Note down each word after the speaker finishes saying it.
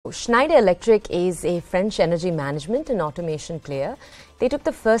SchneiderElectric is a French energy management and automation player. They took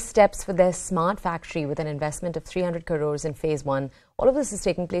the first steps for their smart factory with an investment of 300 crores in phase 1. All of this is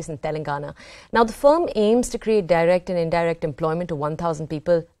taking place in Telangana. Now, the firm aims to create direct and indirect employment to 1,000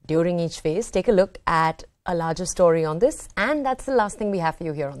 people during each phase. Take a look at a larger story on this, and that's the last thing we have for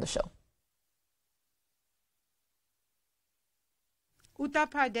you here on the show. Uttar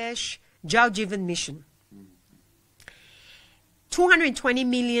Pradesh Jal Jeevan Mission. 220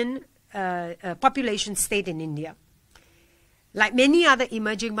 million population state in India. Like many other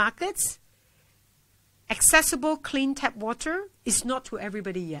emerging markets, accessible clean tap water is not to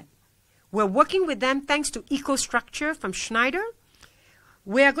everybody yet. We're working with them thanks to EcoStructure from Schneider.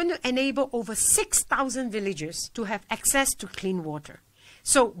 We are going to enable over 6,000 villages to have access to clean water.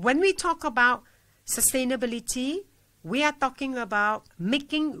 So when we talk about sustainability, we are talking about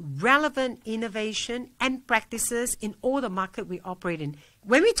making relevant innovation and practices in all the market we operate in.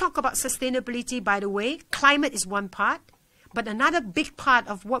 When we talk about sustainability, by the way, climate is one part, but another big part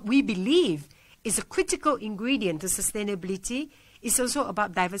of what we believe is a critical ingredient to sustainability is also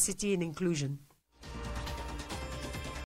about diversity and inclusion.